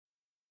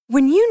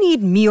When you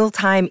need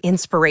mealtime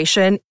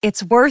inspiration,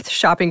 it's worth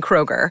shopping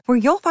Kroger, where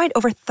you'll find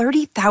over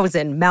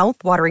 30,000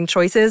 mouth-watering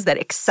choices that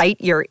excite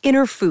your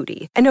inner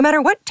foodie. And no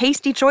matter what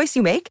tasty choice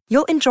you make,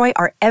 you'll enjoy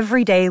our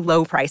everyday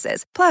low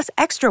prices, plus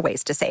extra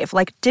ways to save,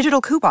 like digital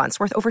coupons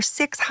worth over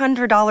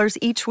 $600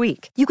 each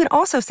week. You can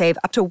also save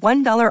up to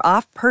 $1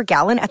 off per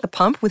gallon at the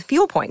pump with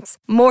fuel points.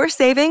 More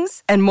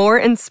savings and more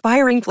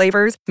inspiring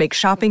flavors make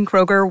shopping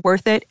Kroger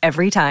worth it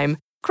every time.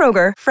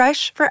 Kroger,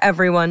 fresh for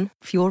everyone.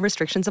 Fuel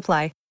restrictions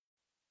apply.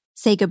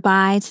 Say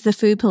goodbye to the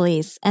food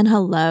police and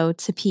hello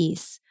to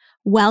peace.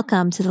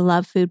 Welcome to the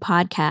Love Food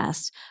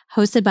Podcast,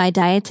 hosted by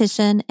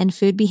dietitian and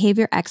food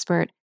behavior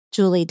expert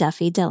Julie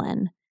Duffy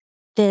Dillon.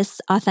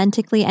 This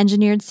authentically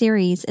engineered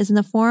series is in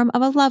the form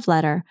of a love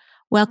letter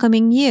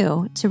welcoming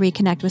you to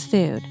reconnect with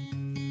food.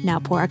 Now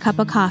pour a cup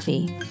of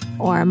coffee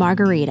or a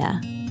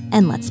margarita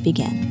and let's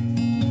begin.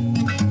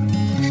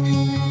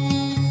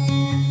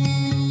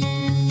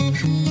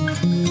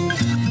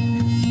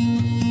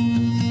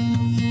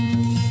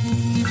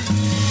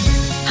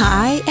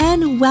 Hi,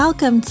 and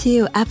welcome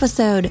to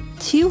episode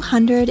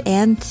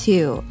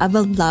 202 of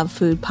the Love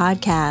Food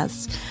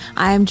Podcast.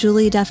 I'm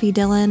Julie Duffy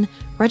Dillon,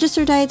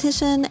 registered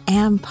dietitian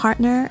and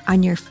partner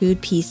on your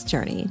food peace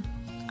journey.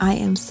 I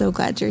am so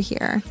glad you're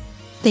here.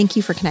 Thank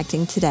you for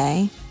connecting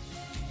today.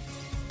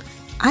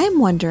 I am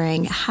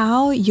wondering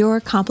how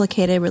your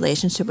complicated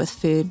relationship with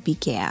food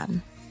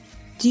began.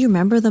 Do you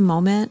remember the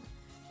moment?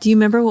 Do you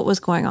remember what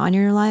was going on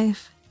in your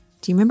life?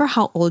 Do you remember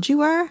how old you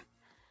were?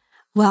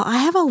 Well, I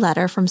have a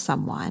letter from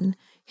someone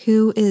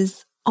who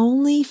is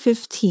only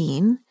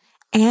 15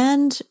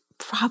 and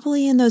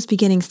probably in those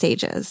beginning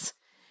stages.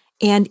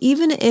 And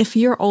even if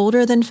you're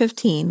older than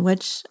 15,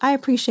 which I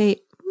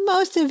appreciate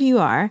most of you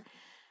are,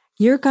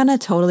 you're going to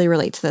totally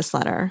relate to this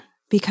letter.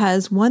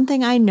 Because one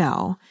thing I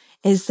know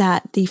is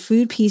that the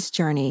food peace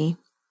journey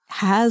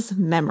has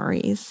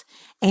memories.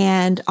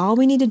 And all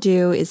we need to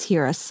do is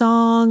hear a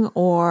song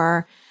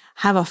or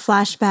have a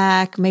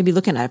flashback, maybe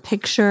looking at a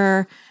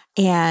picture,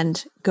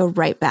 and go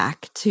right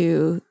back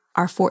to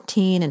our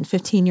 14 and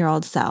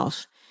 15-year-old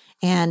self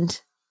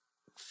and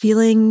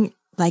feeling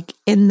like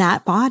in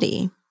that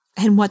body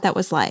and what that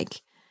was like.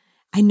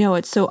 I know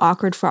it's so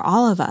awkward for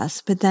all of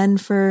us, but then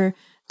for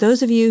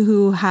those of you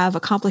who have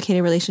a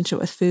complicated relationship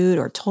with food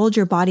or told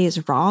your body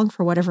is wrong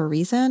for whatever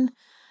reason,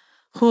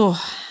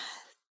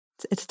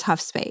 it's a tough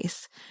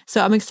space.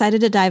 So I'm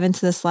excited to dive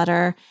into this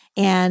letter,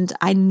 and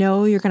I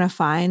know you're going to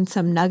find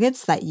some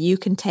nuggets that you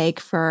can take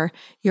for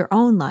your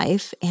own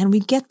life. And we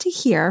get to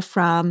hear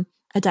from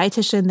a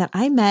dietitian that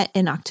I met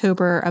in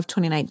October of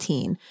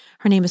 2019.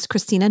 Her name is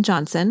Christyna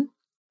Johnson.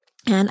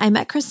 And I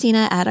met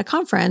Christyna at a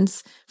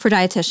conference for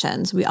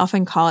dietitians. We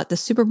often call it the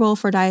Super Bowl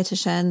for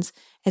dietitians.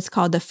 It's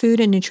called the Food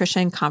and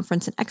Nutrition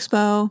Conference and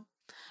Expo.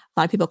 A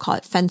lot of people call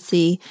it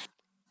FNCE.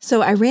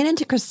 So I ran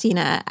into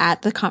Christyna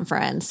at the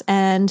conference,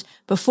 and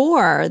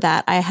before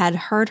that, I had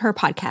heard her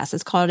podcast.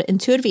 It's called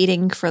Intuitive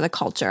Eating for the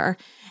Culture.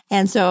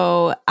 And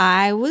so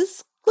I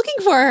was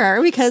looking for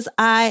her because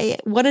I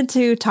wanted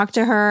to talk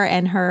to her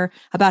and her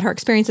about her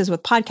experiences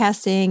with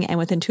podcasting and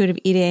with intuitive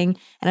eating.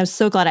 And I was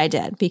so glad I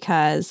did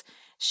because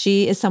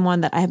she is someone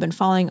that I have been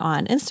following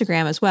on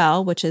Instagram as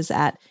well, which is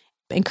at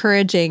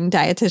Encouraging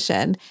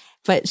Dietitian.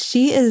 But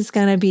she is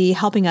going to be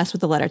helping us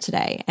with the letter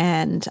today.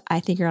 And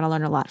I think you're going to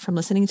learn a lot from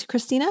listening to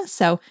Christyna.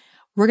 So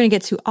we're going to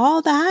get to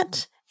all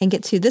that and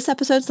get to this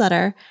episode's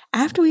letter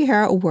after we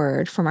hear a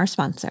word from our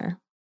sponsor.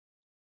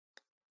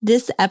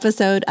 This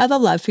episode of the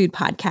Love Food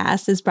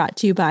Podcast is brought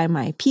to you by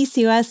my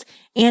PCOS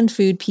and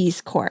Food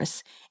Peace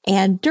course.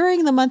 And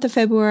during the month of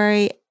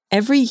February,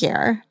 every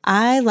year,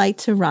 I like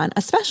to run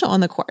a special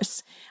on the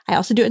course. I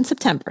also do it in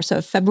September. So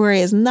if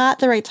February is not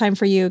the right time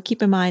for you,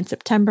 keep in mind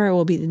September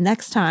will be the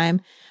next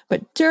time.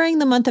 But during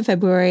the month of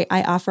February,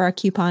 I offer a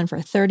coupon for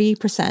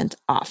 30%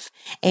 off.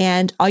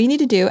 And all you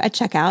need to do at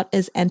checkout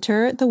is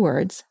enter the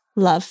words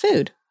love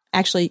food.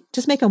 Actually,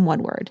 just make them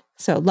one word.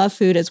 So love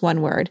food is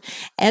one word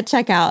at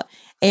checkout,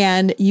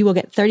 and you will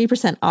get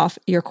 30% off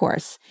your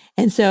course.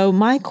 And so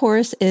my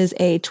course is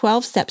a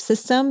 12-step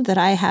system that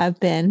I have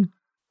been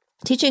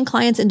teaching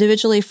clients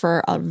individually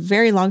for a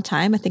very long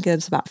time. I think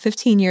it's about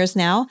 15 years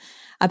now,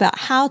 about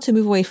how to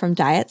move away from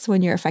diets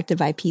when you're affected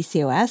by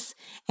PCOS.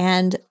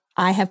 And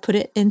I have put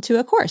it into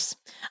a course.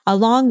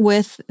 Along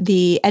with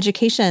the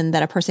education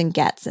that a person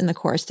gets in the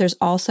course, there's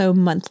also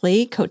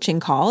monthly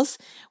coaching calls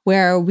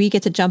where we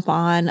get to jump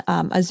on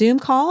a Zoom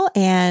call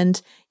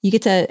and you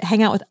get to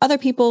hang out with other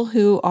people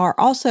who are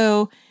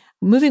also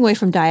moving away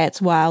from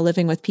diets while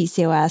living with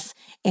PCOS.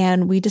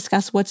 And we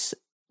discuss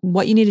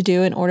what you need to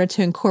do in order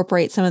to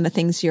incorporate some of the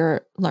things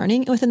you're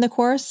learning within the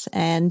course.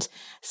 And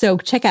so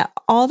check out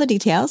all the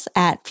details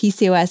at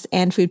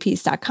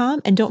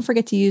PCOSandFoodPeace.com. And don't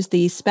forget to use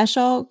the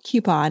special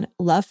coupon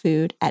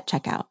LOVEFOOD at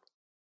checkout.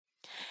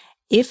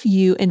 If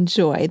you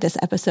enjoy this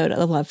episode of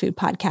the Love Food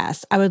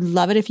Podcast, I would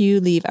love it if you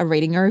leave a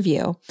rating or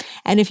review.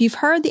 And if you've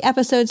heard the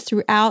episodes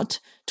throughout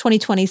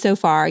 2020 so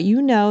far,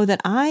 you know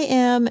that I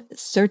am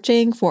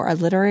searching for a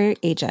literary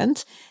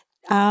agent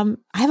I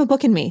have a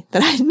book in me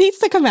that needs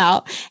to come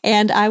out,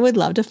 and I would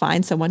love to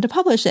find someone to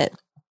publish it.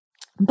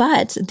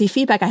 But the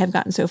feedback I have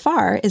gotten so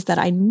far is that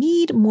I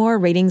need more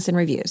ratings and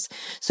reviews.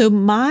 So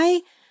my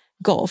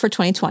goal for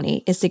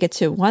 2020 is to get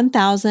to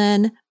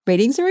 1,000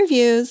 ratings and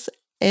reviews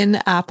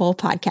in Apple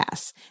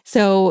Podcasts.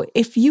 So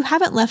if you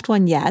haven't left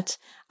one yet,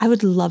 I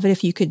would love it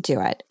if you could do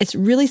it. It's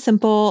really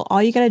simple.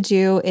 All you got to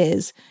do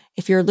is,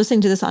 if you're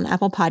listening to this on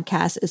Apple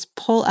Podcasts, is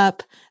pull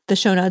up the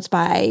show notes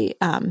by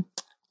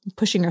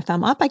pushing your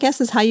thumb up, I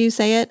guess is how you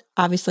say it.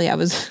 Obviously, I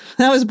was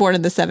born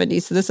in the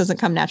 70s, so this doesn't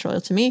come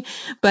natural to me.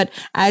 But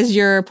as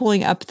you're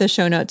pulling up the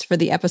show notes for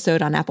the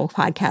episode on Apple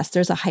Podcasts,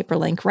 there's a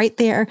hyperlink right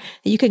there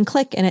that you can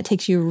click, and it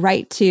takes you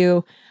right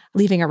to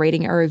leaving a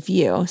rating or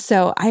review.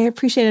 So I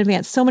appreciate it in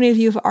advance. So many of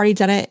you have already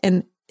done it,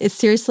 and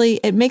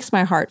it makes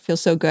my heart feel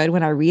so good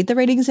when I read the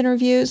ratings and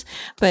reviews.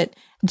 But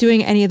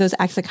doing any of those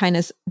acts of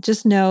kindness,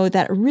 just know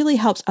that it really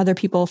helps other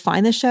people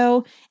find the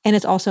show, and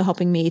it's also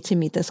helping me to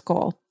meet this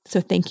goal. So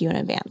thank you in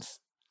advance.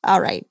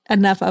 All right,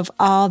 enough of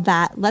all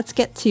that. Let's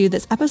get to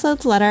this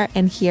episode's letter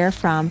and hear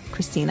from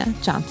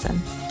Christyna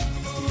Johnson.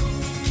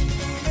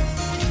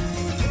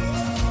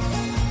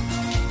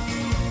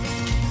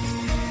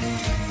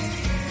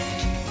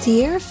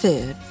 Dear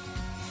Food,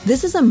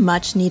 this is a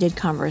much needed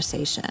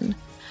conversation.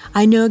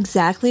 I know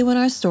exactly when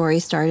our story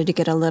started to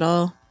get a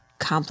little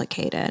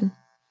complicated.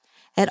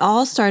 It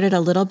all started a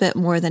little bit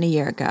more than a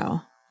year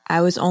ago.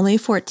 I was only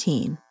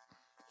 14.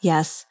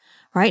 Yes,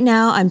 right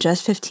now I'm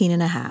just 15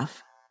 and a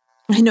half.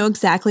 I know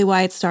exactly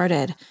why it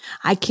started.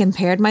 I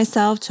compared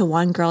myself to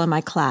one girl in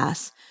my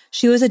class.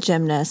 She was a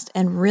gymnast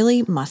and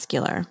really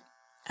muscular.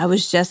 I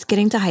was just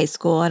getting to high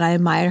school and I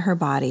admired her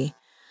body.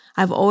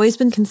 I've always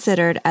been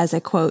considered as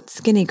a, quote,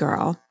 skinny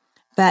girl,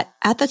 but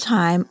at the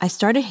time I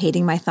started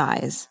hating my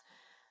thighs.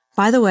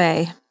 By the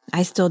way,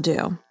 I still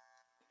do.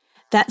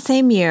 That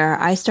same year,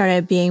 I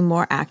started being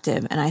more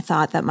active and I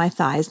thought that my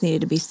thighs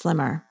needed to be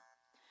slimmer.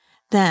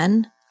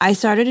 Then I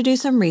started to do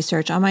some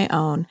research on my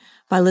own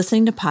by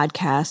listening to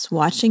podcasts,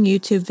 watching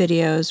YouTube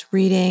videos,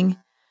 reading.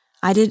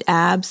 I did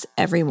abs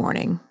every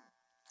morning.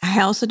 I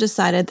also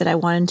decided that I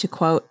wanted to,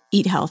 quote,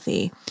 eat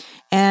healthy,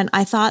 and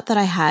I thought that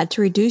I had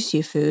to reduce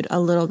food a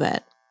little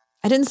bit.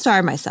 I didn't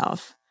starve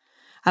myself.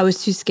 I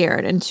was too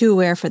scared and too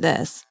aware for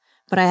this,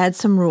 but I had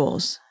some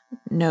rules.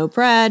 No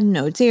bread,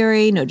 no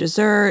dairy, no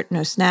dessert,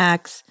 no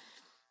snacks.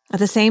 At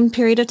the same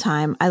period of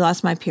time, I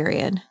lost my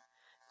period.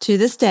 To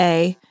this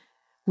day,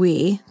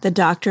 we, the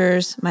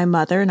doctors, my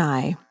mother and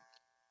I,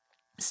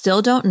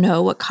 still don't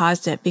know what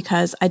caused it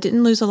because I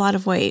didn't lose a lot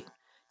of weight,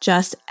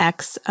 just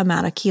X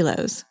amount of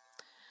kilos.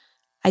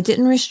 I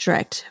didn't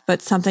restrict,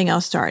 but something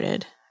else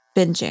started,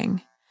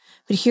 binging.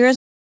 But here's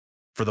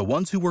For the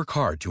ones who work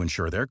hard to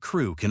ensure their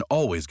crew can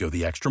always go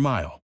the extra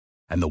mile,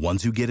 and the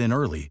ones who get in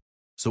early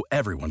so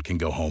everyone can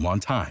go home on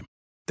time,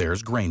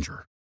 there's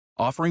Grainger,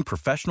 offering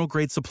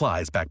professional-grade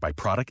supplies backed by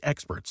product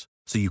experts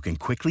so you can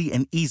quickly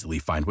and easily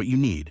find what you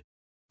need.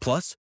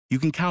 Plus, you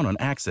can count on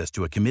access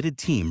to a committed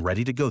team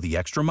ready to go the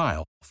extra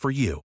mile for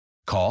you.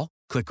 Call,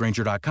 click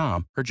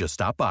Grainger.com, or just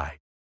stop by.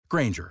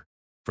 Grainger,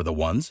 for the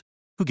ones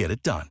who get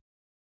it done.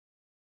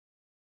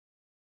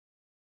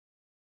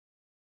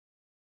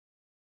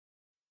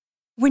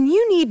 When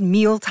you need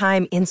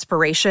mealtime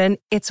inspiration,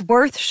 it's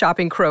worth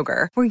shopping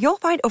Kroger, where you'll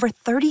find over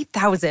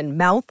 30,000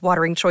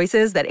 mouth-watering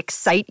choices that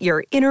excite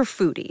your inner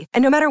foodie.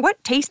 And no matter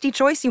what tasty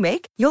choice you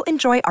make, you'll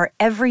enjoy our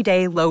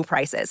everyday low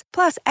prices,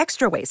 plus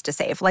extra ways to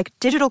save, like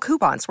digital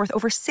coupons worth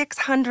over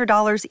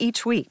 $600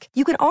 each week.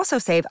 You can also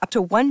save up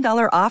to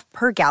 $1 off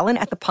per gallon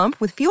at the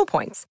pump with fuel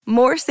points.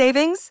 More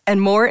savings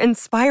and more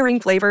inspiring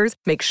flavors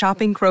make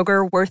shopping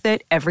Kroger worth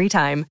it every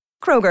time.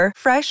 Kroger,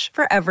 fresh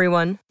for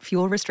everyone.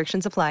 Fuel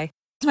restrictions apply.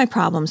 my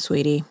problem,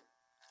 sweetie.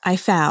 I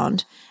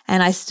found,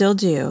 and I still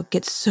do,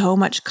 get so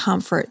much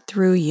comfort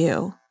through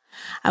you.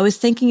 I was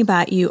thinking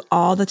about you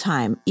all the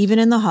time, even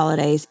in the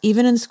holidays,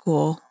 even in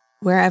school,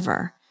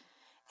 wherever.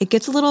 It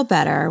gets a little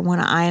better when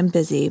I am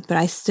busy, but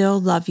I still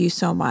love you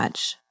so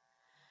much.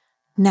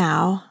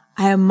 Now,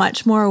 I am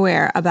much more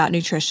aware about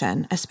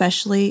nutrition,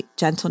 especially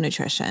gentle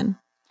nutrition.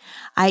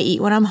 I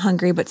eat when I'm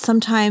hungry, but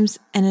sometimes,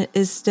 and it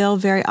is still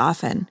very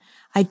often,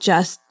 I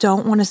just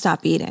don't want to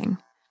stop eating.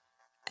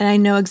 And I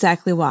know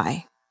exactly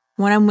why.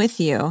 When I'm with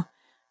you,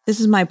 this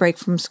is my break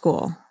from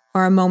school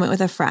or a moment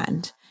with a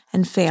friend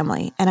and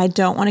family, and I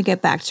don't want to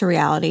get back to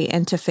reality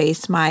and to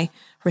face my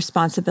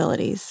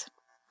responsibilities.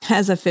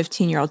 As a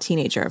 15-year-old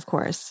teenager, of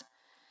course.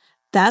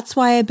 That's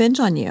why I binge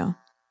on you.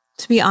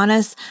 To be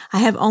honest, I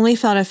have only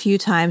felt a few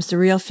times the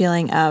real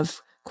feeling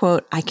of,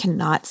 quote, I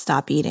cannot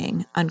stop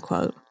eating,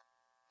 unquote.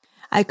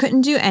 I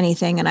couldn't do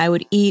anything and I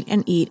would eat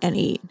and eat and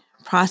eat,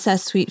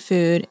 processed sweet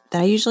food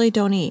that I usually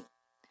don't eat,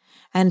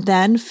 and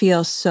then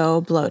feel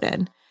so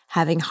bloated,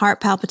 having heart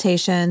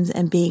palpitations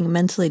and being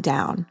mentally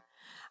down.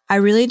 I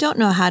really don't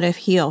know how to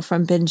heal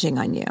from binging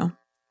on you.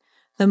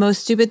 The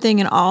most stupid thing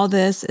in all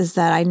this is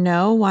that I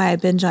know why I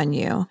binge on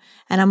you,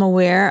 and I'm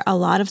aware a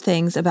lot of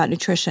things about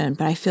nutrition,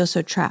 but I feel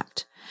so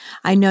trapped.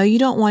 I know you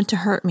don't want to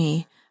hurt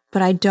me,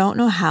 but I don't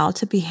know how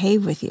to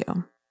behave with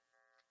you.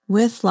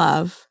 With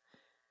love,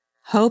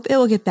 Hope it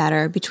will get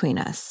better between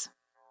us.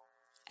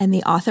 And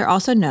the author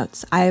also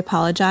notes, I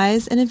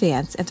apologize in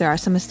advance if there are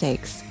some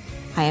mistakes.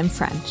 I am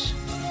French.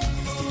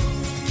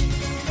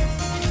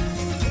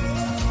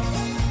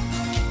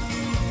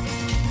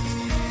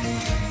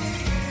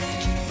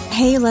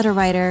 Hey, letter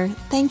writer,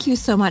 thank you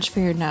so much for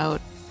your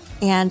note.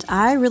 And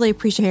I really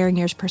appreciate hearing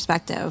your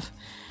perspective.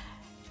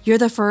 You're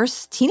the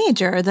first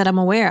teenager that I'm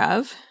aware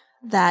of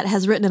that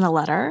has written in a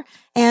letter,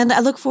 and I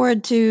look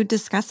forward to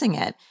discussing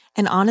it.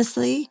 And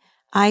honestly,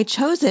 I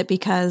chose it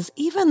because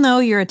even though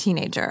you're a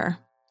teenager,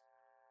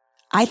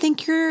 I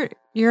think your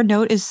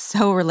note is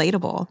so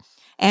relatable.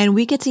 And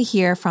we get to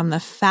hear from the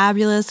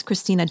fabulous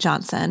Christyna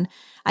Johnson,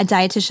 a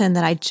dietitian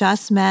that I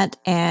just met,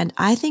 and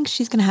I think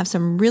she's going to have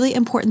some really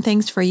important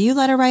things for you,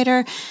 letter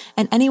writer,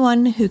 and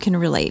anyone who can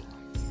relate.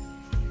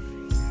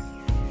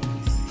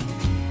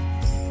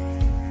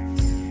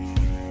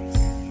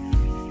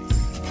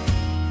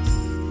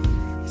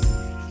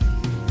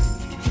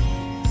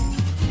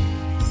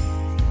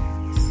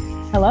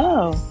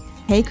 Hello.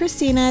 Hey,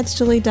 Christyna, it's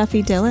Julie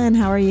Duffy Dillon.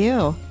 How are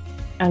you?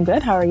 I'm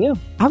good. How are you?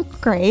 I'm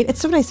great.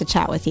 It's so nice to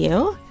chat with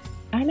you.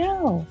 I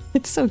know.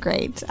 It's so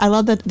great. I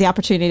love the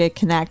opportunity to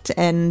connect.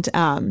 And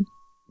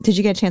did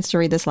you get a chance to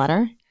read this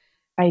letter?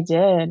 I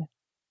did.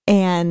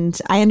 And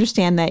I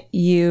understand that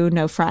you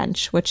know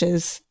French, which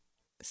is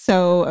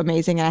so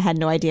amazing. And I had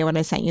no idea when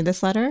I sent you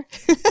this letter.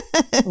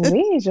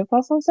 Oui, je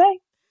peux français.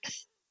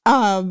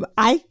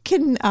 I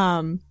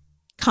can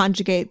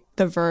conjugate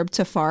the verb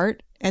to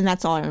fart. And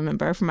that's all I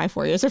remember from my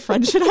 4 years of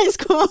French in high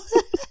school.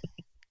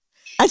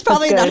 That's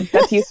probably That's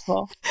not. That's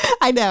useful.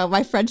 I know.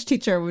 My French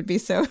teacher would be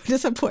so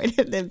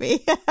disappointed in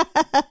me.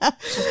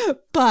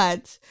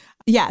 But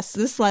yes,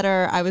 this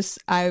letter,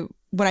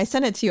 when I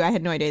sent it to you, I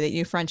had no idea that you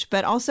knew French.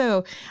 But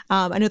also,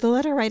 I know the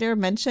letter writer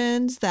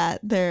mentioned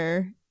that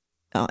they're,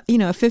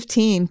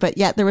 15, but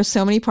yet there were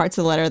so many parts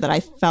of the letter that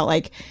I felt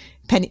like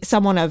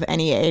someone of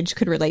any age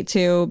could relate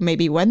to,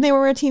 maybe when they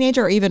were a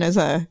teenager or even as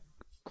a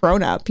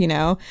grown up,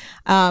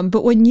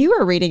 but when you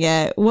were reading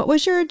it, what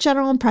was your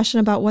general impression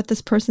about what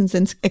this person's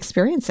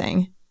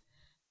experiencing?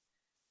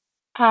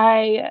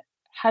 I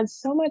had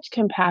so much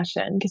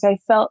compassion because I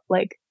felt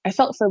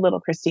for little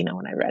Christyna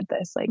when I read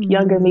this,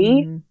 younger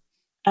me,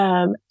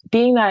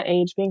 being that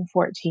age, being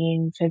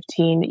 14,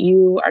 15,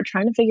 you are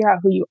trying to figure out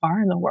who you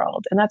are in the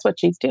world. And that's what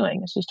she's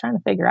doing, is she's trying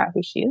to figure out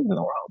who she is in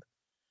the world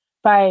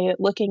by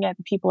looking at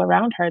the people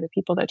around her, the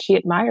people that she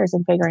admires,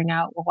 and figuring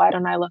out, well, why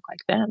don't I look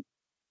like them?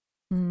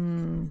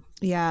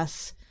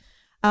 Yes.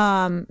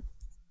 And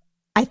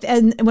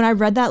when I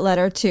read that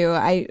letter too,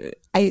 I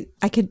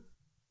could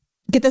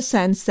get the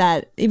sense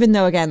that even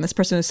though, again, this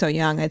person was so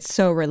young, it's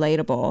so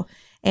relatable.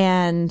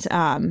 And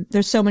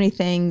there's so many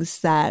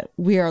things that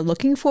we are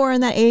looking for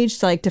in that age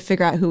to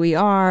figure out who we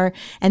are.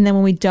 And then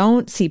when we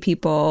don't see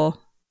people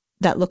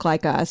that look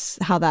like us,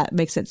 how that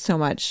makes it so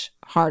much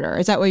harder.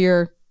 Is that what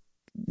you're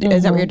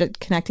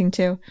connecting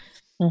to?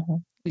 Mm-hmm.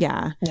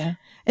 Yeah. Yeah.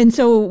 And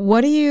so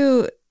what do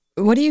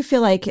you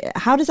feel like,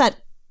 how does that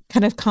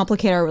kind of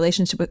complicate our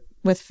relationship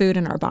with food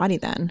and our body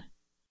then?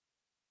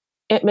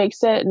 It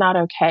makes it not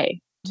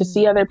okay to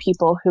see other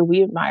people who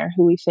we admire,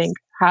 who we think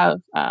have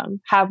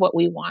what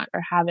we want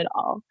or have it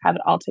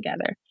all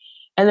together.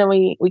 And then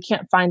we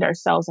can't find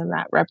ourselves in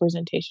that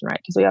representation, right?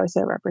 Because we always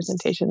say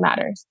representation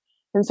matters.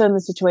 And so in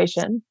the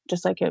situation,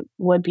 just like it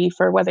would be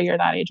for whether you're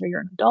that age or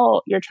you're an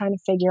adult, you're trying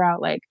to figure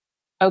out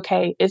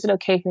okay, is it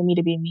okay for me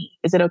to be me?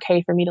 Is it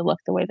okay for me to look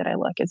the way that I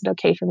look? Is it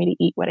okay for me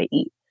to eat what I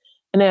eat?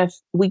 And if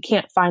we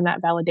can't find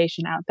that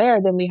validation out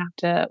there, then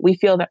we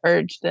feel the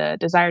urge, the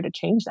desire to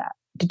change that,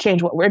 to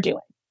change what we're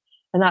doing.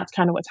 And that's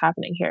kind of what's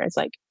happening here. It's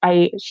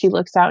she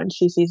looks out and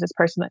she sees this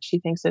person that she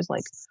thinks is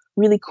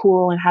really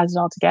cool and has it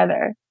all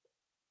together.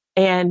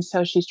 And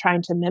so she's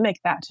trying to mimic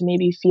that, to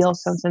maybe feel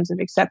some sense of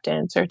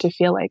acceptance, or to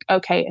feel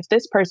okay, if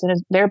this person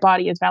their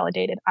body is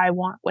validated, I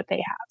want what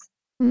they have.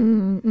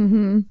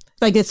 Mm-hmm.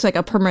 It's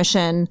a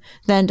permission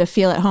then to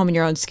feel at home in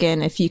your own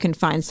skin if you can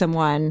find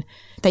someone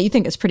that you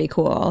think is pretty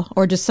cool,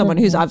 or just someone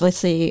who's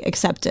obviously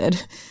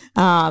accepted.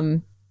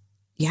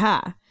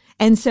 Yeah.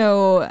 And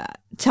so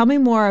tell me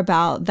more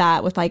about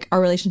that with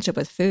our relationship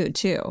with food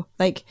too.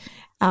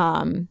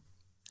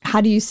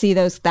 How do you see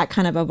that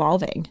kind of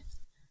evolving?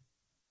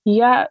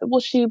 Yeah, well,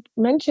 she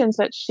mentions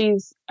that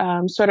she's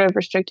sort of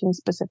restricting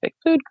specific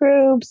food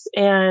groups,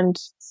 and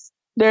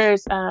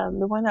there's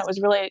the one that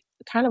was really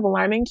kind of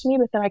alarming to me,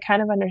 but then I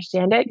kind of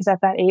understand it, because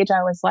at that age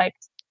I was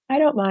I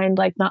don't mind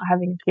not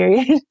having a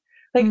period.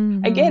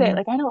 I get it.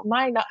 I don't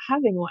mind not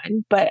having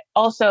one, but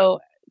also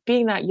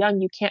being that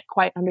young, you can't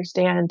quite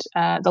understand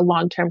the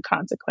long-term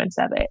consequence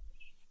of it.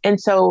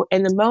 And so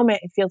in the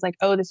moment, it feels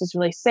oh, this is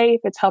really safe.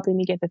 It's helping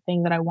me get the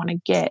thing that I want to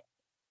get.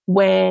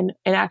 When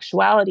in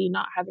actuality,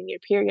 not having your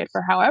period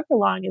for however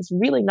long is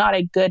really not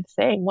a good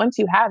thing. Once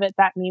you have it,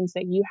 that means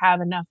that you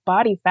have enough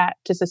body fat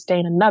to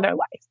sustain another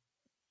life.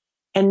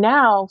 And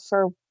now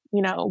for,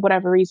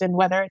 whatever reason,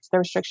 whether it's the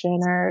restriction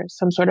or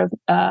some sort of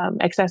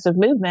excessive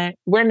movement,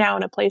 we're now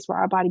in a place where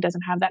our body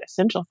doesn't have that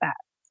essential fat.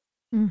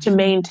 to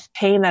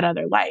maintain that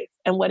other life.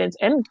 And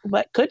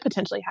what could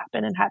potentially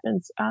happen and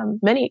happens in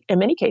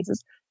many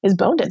cases is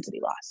bone density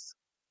loss.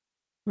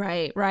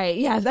 Right, right.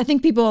 Yeah, I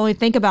think people only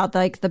think about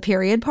like the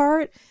period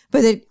part,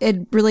 but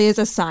it really is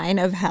a sign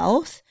of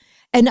health.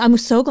 And I'm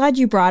so glad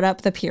you brought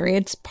up the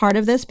periods part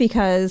of this,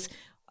 because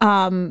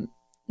the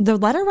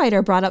letter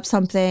writer brought up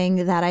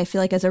something that I feel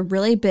like is a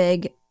really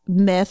big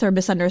myth or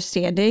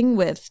misunderstanding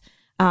with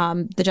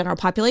the general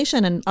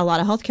population and a lot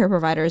of healthcare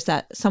providers,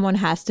 that someone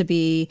has to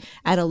be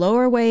at a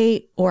lower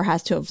weight or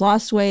has to have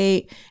lost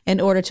weight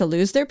in order to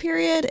lose their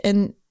period.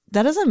 And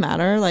that doesn't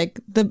matter. Like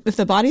if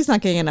the body's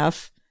not getting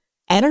enough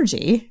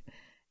energy,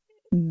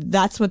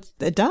 that's what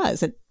it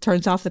does. It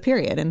turns off the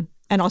period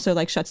and also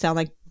like shuts down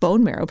like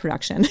bone marrow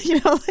production,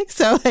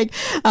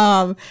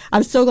 I'm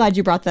so glad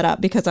you brought that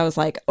up, because I was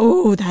like,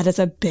 oh, that is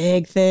a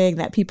big thing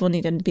that people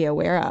need to be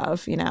aware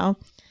of,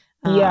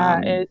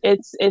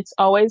 It's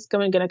always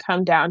going to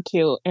come down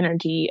to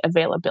energy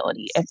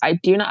availability. If I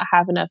do not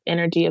have enough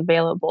energy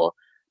available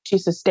to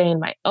sustain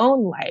my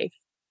own life,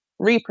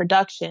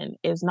 reproduction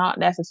is not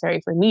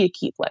necessary for me to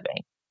keep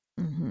living.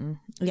 Mm-hmm.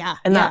 Yeah.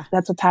 And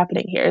that's what's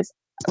happening here is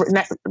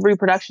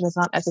reproduction is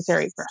not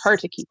necessary for her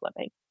to keep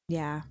living.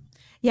 Yeah.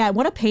 Yeah.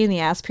 What a pain in the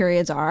ass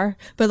periods are,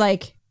 but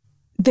like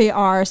they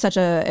are such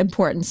an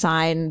important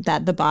sign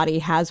that the body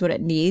has what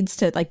it needs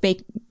to like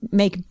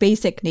make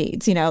basic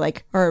needs,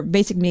 or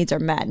basic needs are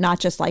met, not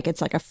just like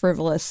it's like a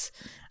frivolous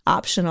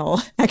optional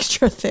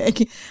extra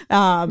thing.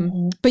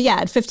 But yeah,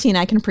 at 15,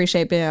 I can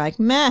appreciate being like,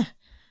 meh,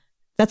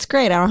 that's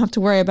great. I don't have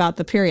to worry about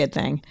the period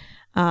thing.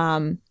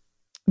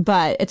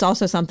 But it's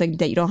also something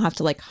that you don't have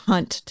to like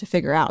hunt to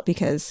figure out,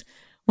 because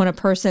when a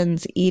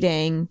person's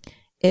eating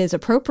is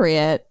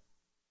appropriate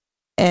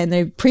and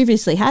they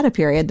previously had a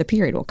period, the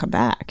period will come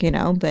back,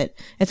 but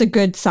it's a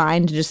good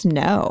sign to just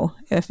know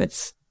if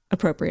it's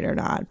appropriate or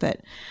not. But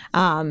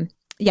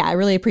yeah, I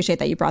really appreciate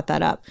that you brought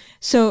that up.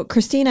 So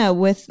Christyna,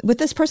 with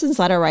this person's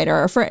letter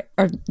writer,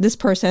 or this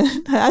person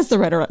as the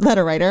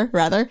letter writer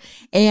rather,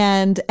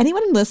 and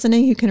anyone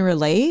listening who can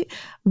relate,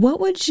 what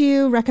would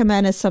you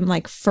recommend as some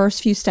like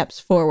first few steps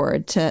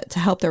forward to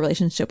help their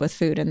relationship with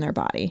food and their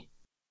body?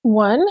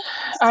 One,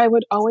 I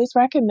would always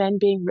recommend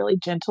being really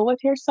gentle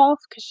with yourself,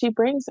 because she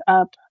brings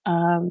up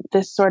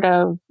this sort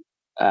of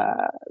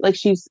like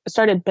she's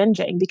started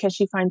binging because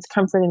she finds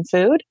comfort in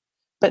food,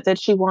 but that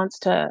she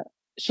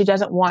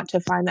doesn't want to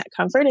find that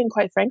comfort. And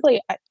quite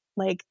frankly,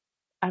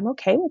 I'm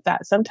okay with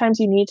that. Sometimes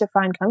you need to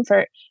find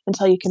comfort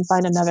until you can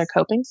find another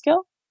coping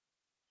skill.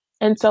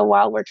 And so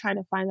while we're trying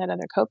to find that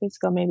other coping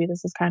skill, maybe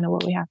this is kind of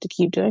what we have to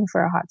keep doing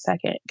for a hot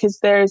second. Because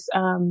there's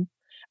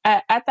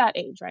at that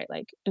age, right?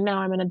 Like now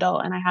I'm an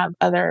adult and I have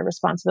other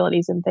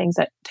responsibilities and things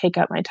that take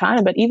up my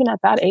time. But even at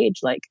that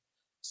age, like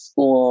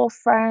school,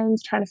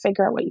 friends, trying to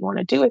figure out what you want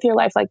to do with your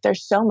life, like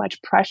there's so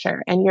much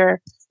pressure. And you're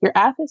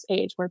at this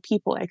age where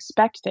people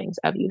expect things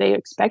of you. They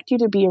expect you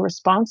to be a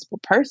responsible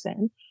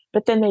person,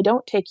 but then they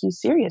don't take you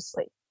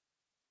seriously.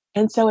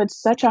 And so it's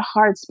such a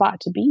hard spot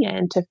to be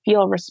in, to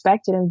feel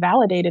respected and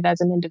validated as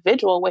an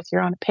individual with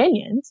your own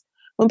opinions,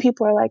 when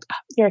people are like, oh,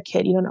 you're a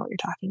kid, you don't know what you're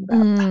talking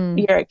about.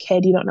 You're a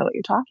kid, you don't know what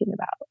you're talking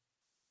about.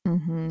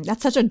 Mm-hmm.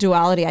 That's such a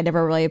duality. I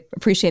never really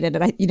appreciated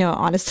it.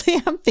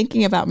 Honestly, I'm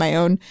thinking about my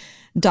own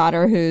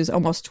daughter who's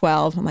almost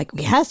 12. I'm like,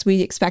 yes,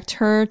 we expect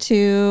her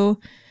to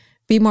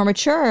be more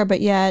mature,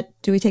 but yet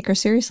do we take her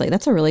seriously?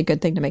 That's a really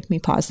good thing to make me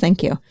pause.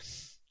 Thank you.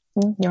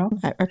 Yeah.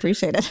 I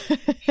appreciate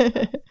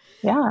it.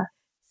 Yeah.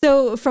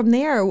 So from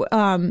there,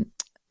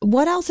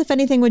 what else, if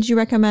anything, would you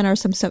recommend are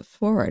some steps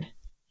forward?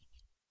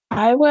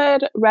 I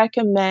would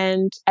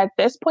recommend, at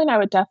this point, I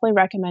would definitely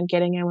recommend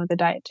getting in with a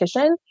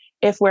dietitian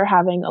if we're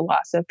having a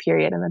loss of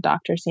period and the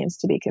doctor seems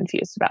to be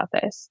confused about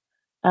this.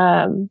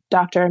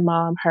 Doctor and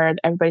mom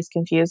heard everybody's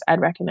confused. I'd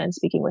recommend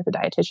speaking with a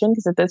dietitian,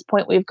 because at this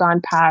point we've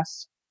gone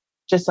past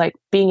just like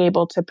being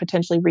able to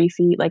potentially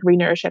refeed, like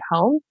renourish at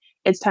home.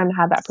 It's time to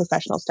have that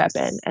professional step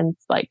in and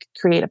like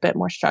create a bit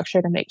more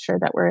structure to make sure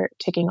that we're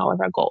ticking all of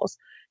our goals.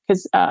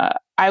 Because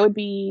I would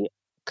be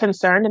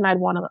concerned and I'd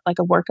want like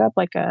a workup,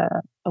 like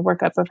a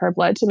workup of her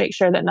blood to make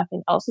sure that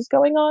nothing else is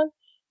going on.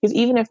 Because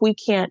even if we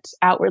can't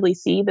outwardly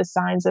see the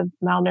signs of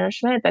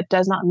malnourishment, that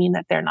does not mean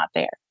that they're not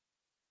there.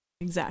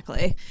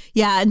 Exactly.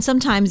 Yeah. And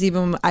sometimes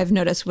even I've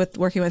noticed with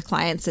working with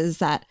clients is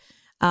that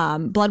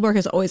blood work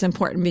is always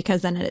important,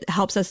 because then it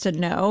helps us to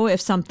know if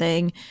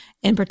something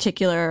in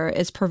particular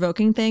is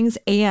provoking things.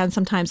 And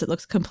sometimes it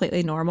looks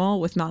completely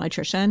normal with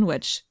malnutrition,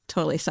 which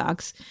totally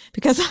sucks,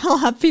 because I'll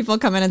have people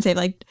come in and say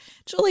like,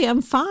 Julie,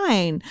 I'm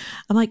fine.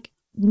 I'm like,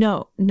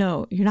 no,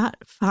 you're not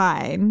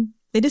fine.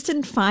 They just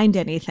didn't find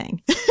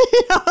anything.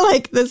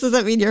 Like this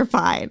doesn't mean you're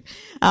fine.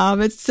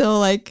 It's still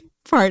like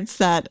parts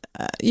that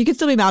you can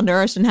still be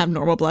malnourished and have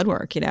normal blood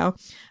work,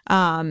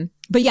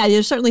 But yeah,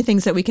 there's certainly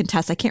things that we can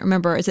test. I can't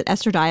remember, is it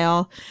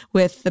estradiol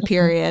with the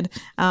period?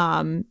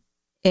 And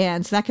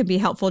so that could be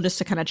helpful just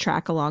to kind of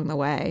track along the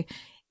way.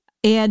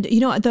 And,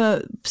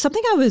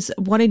 something I was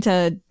wanting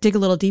to dig a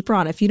little deeper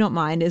on, if you don't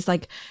mind, is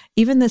like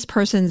even this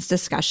person's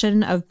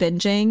discussion of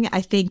binging,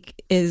 I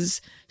think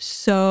is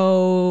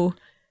so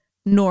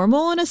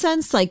normal in a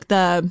sense, like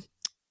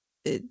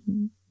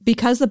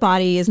because the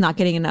body is not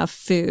getting enough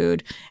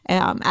food,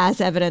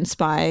 as evidenced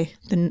by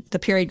the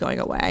period going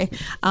away.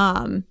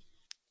 And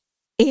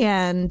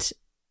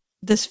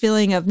this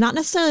feeling of not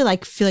necessarily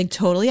like feeling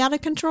totally out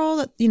of control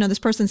that, this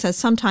person says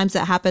sometimes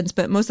that happens,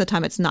 but most of the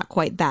time it's not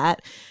quite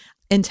that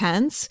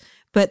intense.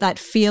 But that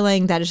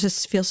feeling that it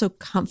just feels so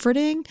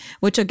comforting,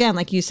 which again,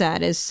 like you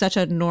said, is such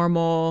a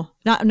normal,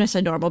 not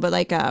necessarily normal, but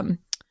like a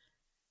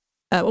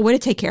way to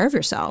take care of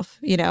yourself,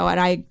 and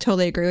I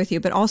totally agree with you.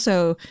 But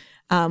also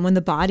when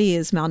the body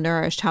is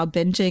malnourished, how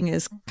binging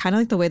is kind of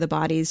like the way the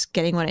body's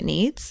getting what it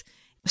needs.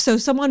 So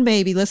someone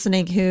may be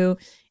listening who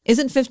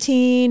isn't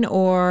 15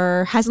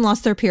 or hasn't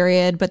lost their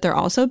period, but they're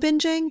also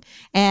binging.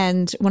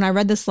 And when I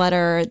read this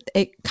letter,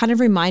 it kind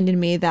of reminded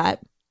me that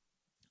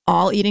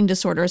all eating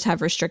disorders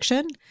have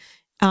restriction.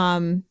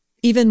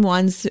 Even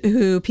ones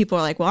who people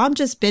are like, well, I'm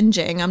just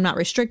binging, I'm not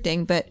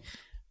restricting. But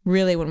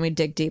really, when we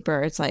dig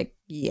deeper, it's like,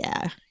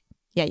 yeah,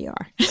 you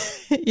are.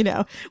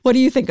 What do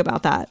you think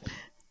about that?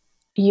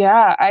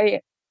 Yeah,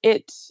 I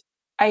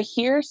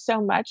hear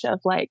so much of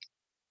like,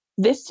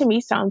 this to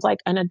me sounds like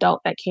an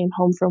adult that came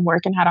home from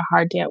work and had a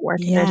hard day at work,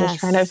 and they're just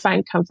trying to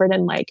find comfort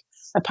in like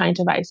a pint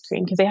of ice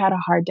cream because they had a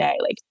hard day.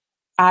 Like,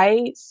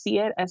 I see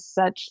it as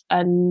such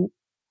a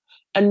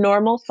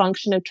normal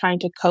function of trying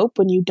to cope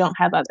when you don't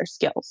have other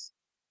skills.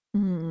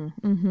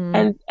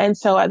 Mm-hmm. And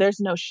so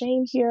there's no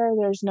shame here,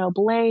 there's no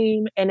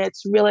blame, and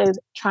it's really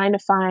trying to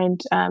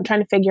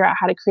figure out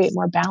how to create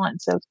more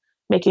balance of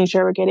making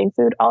sure we're getting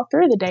food all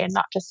through the day and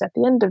not just at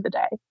the end of the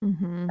day.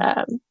 Mm-hmm.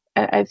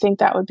 I think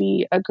that would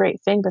be a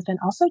great thing, but then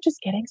also just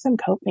getting some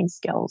coping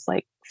skills,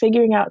 like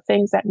figuring out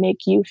things that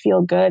make you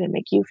feel good and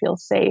make you feel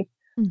safe,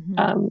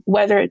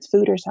 whether it's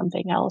food or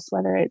something else,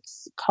 whether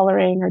it's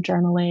coloring or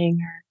journaling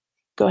or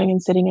going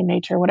and sitting in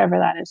nature, whatever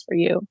that is for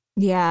you.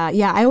 Yeah.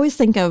 I always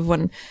think of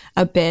when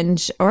a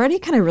binge or any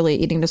kind of really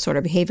eating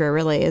disorder behavior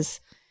really is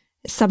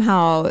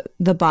somehow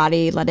the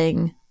body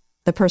letting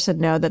the person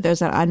know that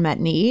there's an unmet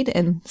need.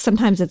 And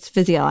sometimes it's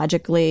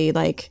physiologically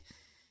like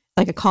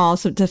a call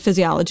to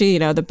physiology,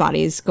 the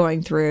body's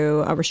going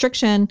through a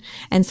restriction.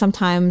 And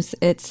sometimes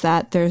it's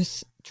that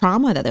there's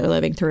trauma that they're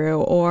living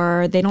through,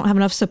 or they don't have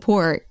enough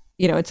support.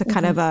 It's a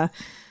kind of a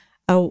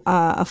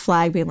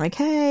flag being like,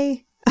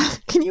 hey,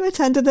 can you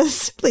attend to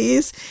this,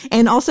 please?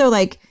 And also,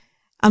 like,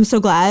 I'm so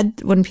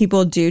glad when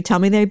people do tell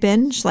me they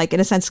binge, like,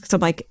 in a sense, because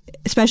I'm like,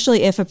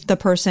 especially if the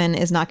person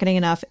is not getting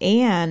enough,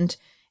 and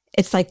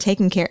it's like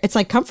taking care, it's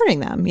like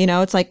comforting them,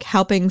 it's like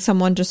helping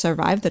someone to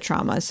survive the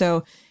trauma.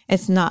 So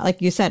it's not,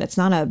 like you said, it's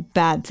not a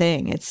bad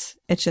thing. It's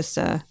just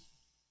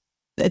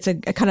it's a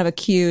kind of a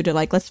cue to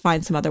like, let's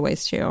find some other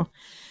ways too.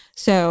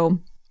 So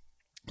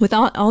with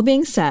all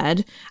being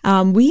said,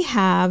 we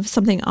have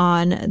something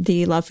on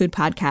the Love Food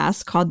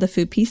podcast called the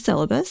Food Peace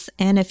Syllabus.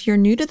 And if you're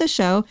new to the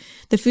show,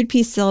 the Food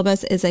Peace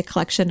Syllabus is a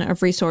collection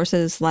of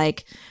resources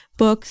like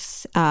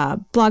books,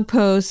 blog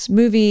posts,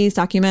 movies,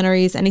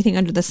 documentaries, anything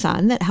under the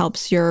sun that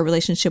helps your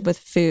relationship with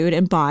food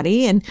and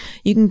body. And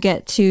you can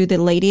get to the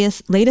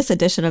latest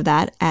edition of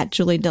that at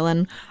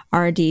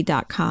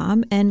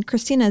juliedillonrd.com. And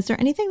Christyna, is there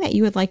anything that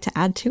you would like to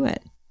add to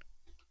it?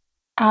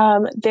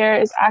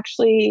 There is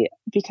actually,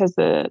 because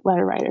the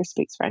letter writer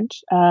speaks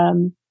French,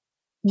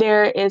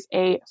 there is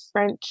a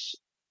French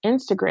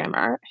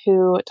Instagrammer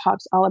who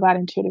talks all about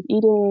intuitive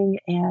eating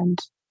and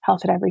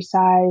health at every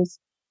size,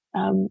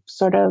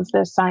 sort of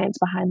the science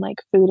behind like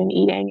food and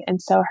eating. And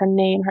so her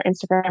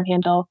Instagram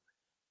handle,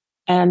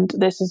 and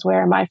this is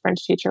where my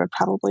French teacher would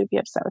probably be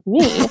upset with me,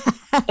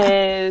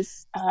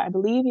 is, I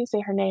believe you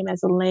say her name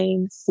as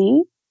Elaine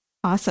C.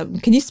 Awesome.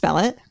 Can you spell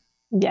it?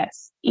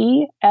 Yes.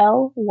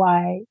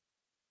 ELYANEC.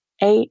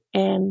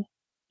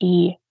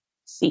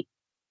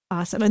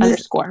 Awesome. And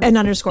underscore. And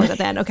underscores at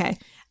the end. Okay.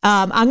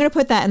 I'm going to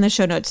put that in the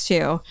show notes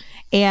too.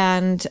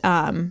 And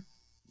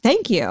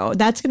thank you.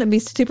 That's going to be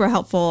super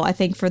helpful, I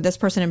think, for this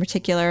person in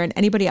particular and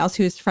anybody else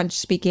who's French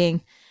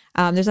speaking.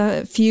 There's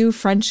a few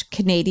French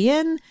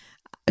Canadian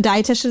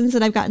dietitians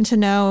that I've gotten to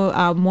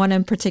know. One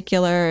in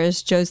particular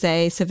is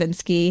Jose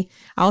Savinsky.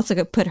 I also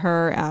could put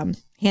her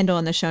handle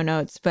in the show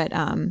notes. But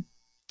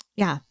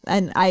yeah,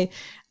 and I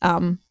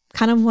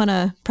kind of want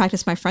to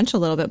practice my French a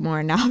little bit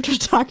more now after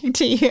talking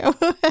to you.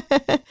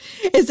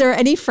 Is there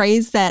any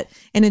phrase that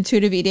in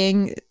intuitive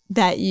eating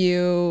that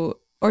you,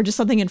 or just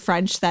something in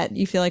French that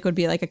you feel like would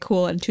be like a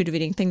cool intuitive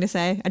eating thing to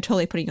say? I'm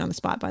totally putting you on the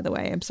spot, by the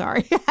way. I'm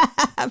sorry.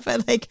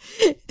 But like,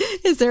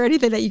 is there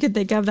anything that you could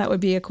think of that would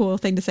be a cool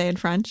thing to say in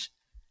French?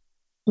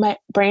 My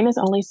brain is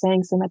only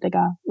saying "ce m'est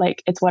égal,"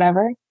 like it's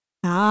whatever.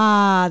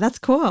 Ah, that's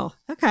cool.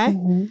 Okay.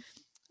 Mm-hmm.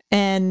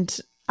 And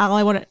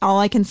all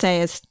I can say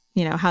is,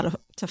 how to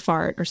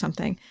fart or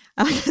something.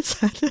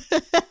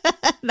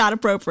 Not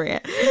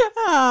appropriate.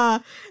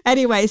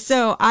 Anyway,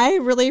 so I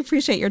really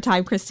appreciate your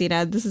time,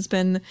 Christyna. This has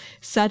been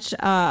such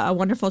a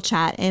wonderful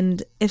chat.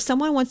 And if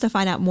someone wants to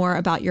find out more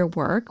about your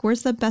work,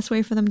 where's the best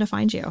way for them to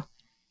find you?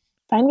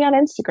 Find me on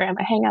Instagram.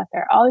 I hang out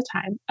there all the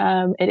time.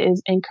 It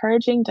is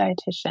Encouraging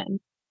Dietitian,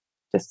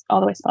 just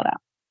all the way spelled out.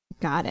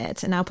 Got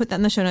it. And I'll put that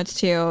in the show notes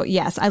too.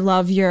 Yes, I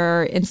love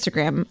your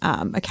Instagram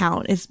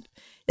account.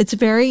 It's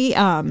very,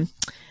 I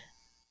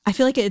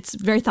feel like it's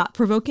very thought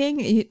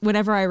provoking.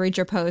 Whenever I read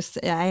your posts,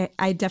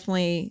 I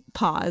definitely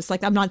pause.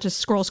 Like I'm not just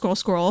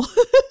scroll.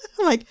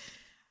 I'm like,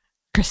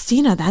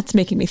 Christyna, that's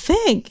making me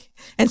think.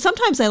 And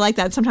sometimes I like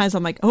that. Sometimes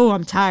I'm like, oh,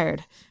 I'm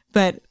tired,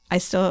 but I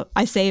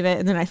save it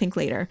and then I think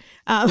later.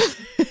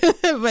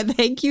 But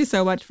thank you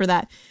so much for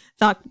that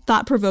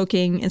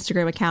thought-provoking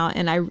Instagram account.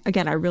 And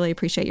I really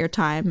appreciate your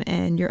time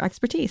and your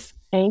expertise.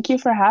 Thank you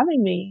for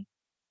having me.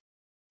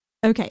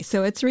 Okay,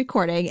 so it's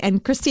recording.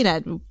 And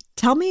Christyna,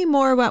 tell me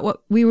more about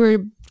what we were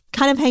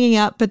kind of hanging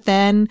up, but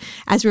then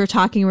as we were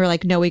talking, we were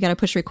like, no, we got to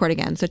push record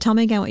again. So tell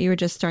me again what you were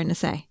just starting to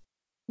say.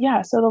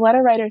 Yeah, so the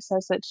letter writer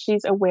says that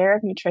she's aware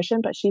of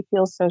nutrition, but she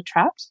feels so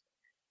trapped.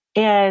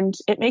 And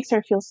it makes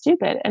her feel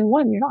stupid. And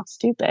one, you're not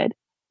stupid.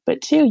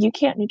 But two, you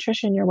can't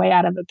nutrition your way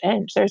out of a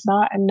binge. There's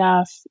not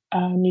enough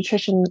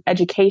nutrition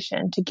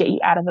education to get you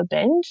out of a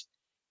binge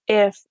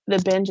if the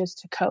binge is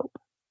to cope.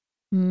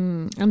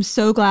 I'm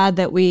so glad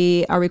that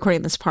we are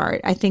recording this part.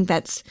 I think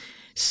that's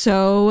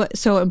so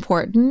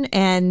important.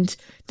 And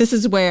this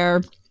is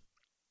where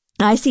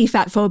I see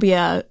fat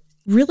phobia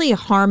really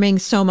harming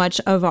so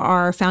much of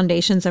our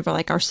foundations of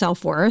our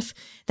self-worth,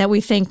 that we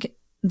think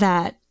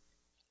that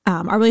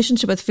our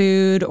relationship with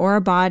food or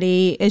our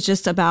body is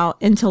just about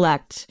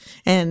intellect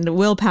and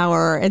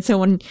willpower. And so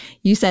when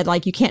you said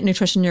you can't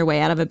nutrition your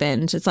way out of a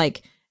binge, it's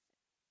like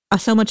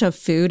so much of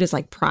food is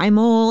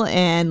primal.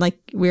 And like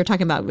we were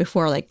talking about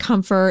before,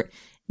 comfort.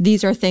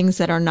 These are things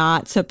that are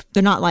not, so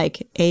they're not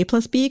like A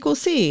plus B equals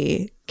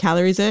C,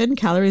 calories in,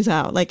 calories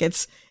out.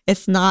 It's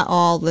not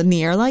all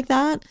linear like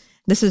that.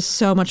 This is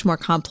so much more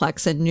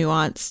complex and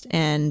nuanced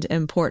and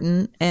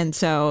important. And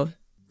so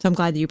I'm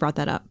glad that you brought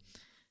that up.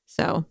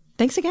 So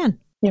thanks again.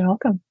 You're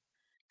welcome.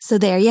 So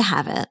there you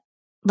have it.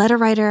 Letter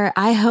writer,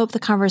 I hope the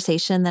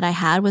conversation that I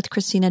had with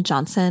Christyna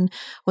Johnson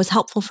was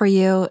helpful for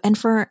you and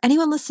for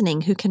anyone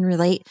listening who can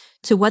relate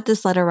to what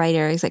this letter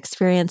writer is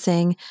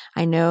experiencing.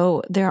 I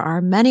know there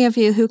are many of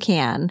you who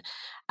can,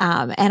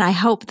 and I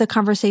hope the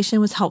conversation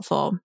was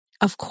helpful.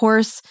 Of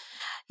course,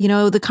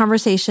 the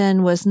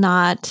conversation was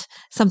not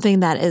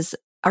something that is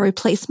a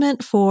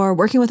replacement for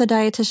working with a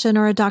dietitian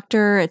or a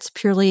doctor. It's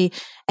purely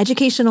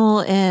educational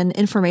and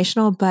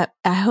informational, but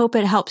I hope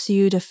it helps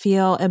you to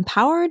feel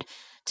empowered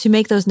to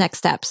make those next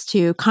steps,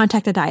 to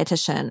contact a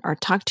dietitian or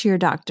talk to your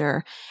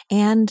doctor,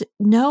 and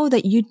know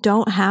that you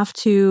don't have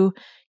to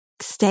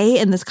stay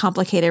in this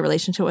complicated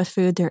relationship with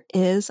food. There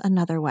is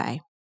another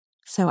way.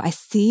 So I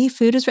see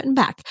food is written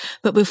back,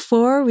 but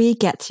before we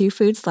get to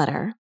Food's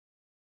letter,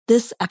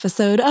 this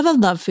episode of a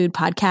Love Food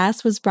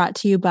podcast was brought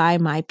to you by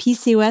my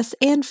PCOS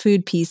and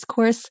Food Peace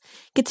course.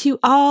 Get to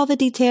all the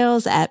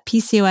details at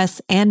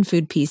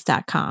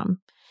PCOSandFoodPeace.com.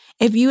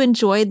 If you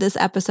enjoyed this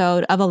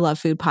episode of a Love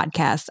Food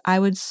podcast, I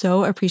would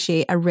so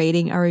appreciate a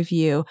rating or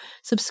review.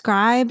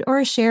 Subscribe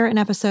or share an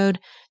episode.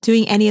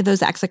 Doing any of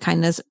those acts of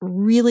kindness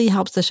really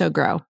helps the show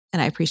grow,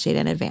 and I appreciate it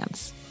in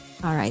advance.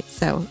 All right,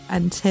 so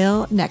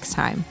until next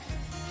time,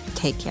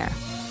 take care.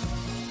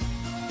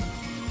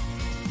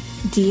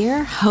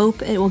 Dear,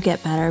 hope it will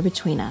get better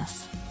between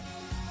us.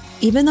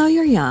 Even though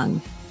you're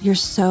young, you're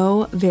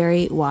so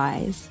very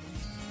wise.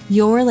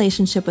 Your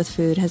relationship with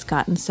food has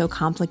gotten so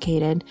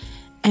complicated,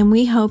 and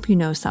we hope you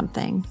know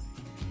something.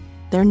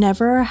 There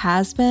never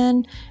has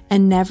been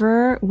and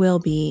never will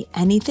be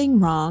anything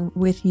wrong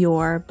with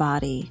your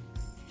body.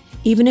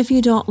 Even if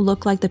you don't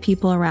look like the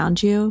people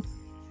around you,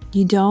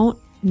 you don't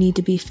need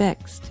to be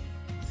fixed.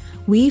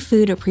 We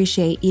Food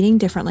Appreciate Eating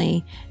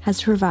Differently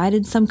has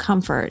provided some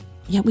comfort,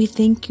 yet we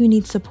think you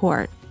need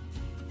support.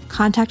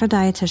 Contact a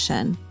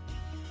dietitian.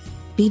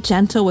 Be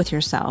gentle with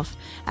yourself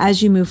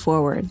as you move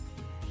forward.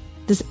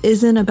 This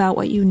isn't about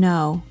what you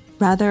know,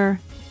 rather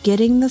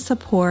getting the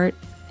support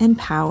and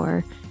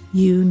power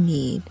you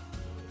need.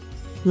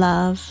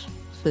 Love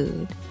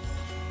food.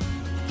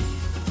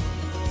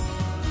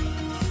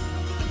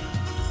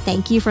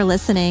 Thank you for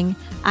listening.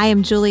 I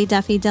am Julie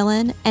Duffy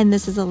Dillon, and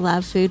this is a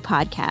Love Food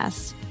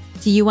podcast.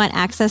 Do you want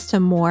access to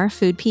more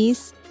Food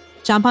Peace?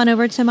 Jump on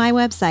over to my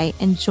website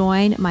and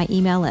join my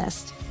email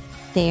list.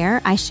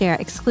 There, I share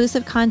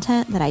exclusive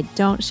content that I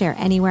don't share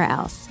anywhere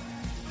else.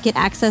 Get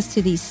access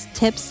to these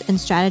tips and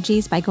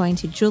strategies by going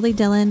to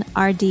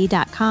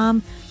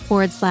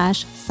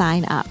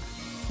juliedillonrd.com/sign up.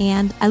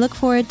 And I look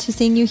forward to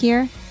seeing you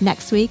here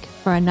next week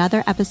for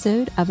another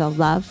episode of the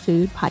Love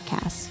Food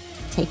Podcast.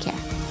 Take care.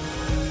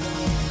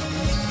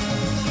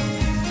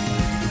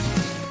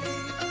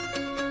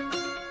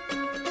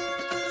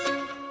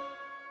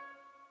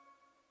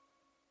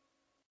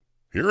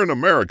 Here in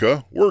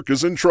America, work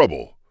is in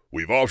trouble.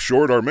 We've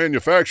offshored our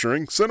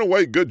manufacturing, sent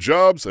away good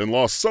jobs, and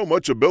lost so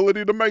much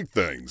ability to make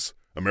things.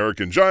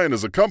 American Giant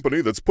is a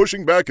company that's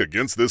pushing back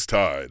against this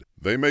tide.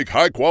 They make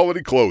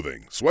high-quality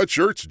clothing,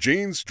 sweatshirts,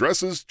 jeans,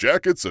 dresses,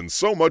 jackets, and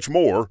so much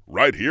more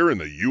right here in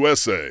the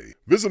USA.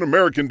 Visit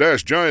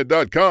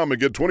American-Giant.com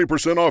and get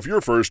 20% off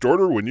your first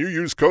order when you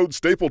use code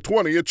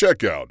STAPLE20 at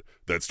checkout.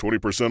 That's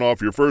 20%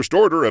 off your first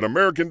order at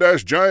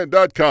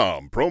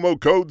American-Giant.com. Promo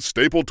code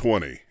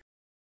STAPLE20.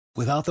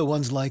 Without the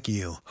ones like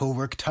you, who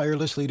work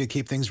tirelessly to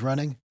keep things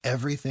running,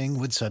 everything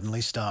would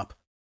suddenly stop.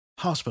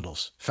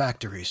 Hospitals,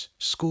 factories,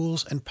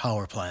 schools, and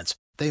power plants,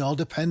 they all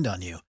depend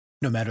on you.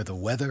 No matter the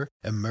weather,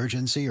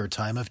 emergency, or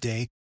time of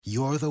day,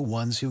 you're the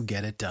ones who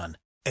get it done.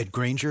 At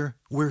Grainger,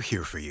 we're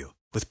here for you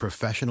with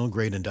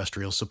professional-grade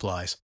industrial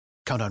supplies.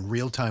 Count on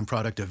real-time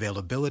product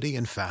availability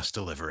and fast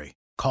delivery.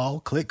 Call,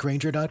 click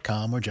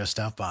Grainger.com, or just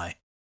stop by.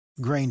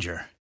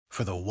 Grainger,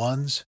 for the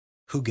ones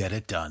who get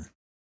it done.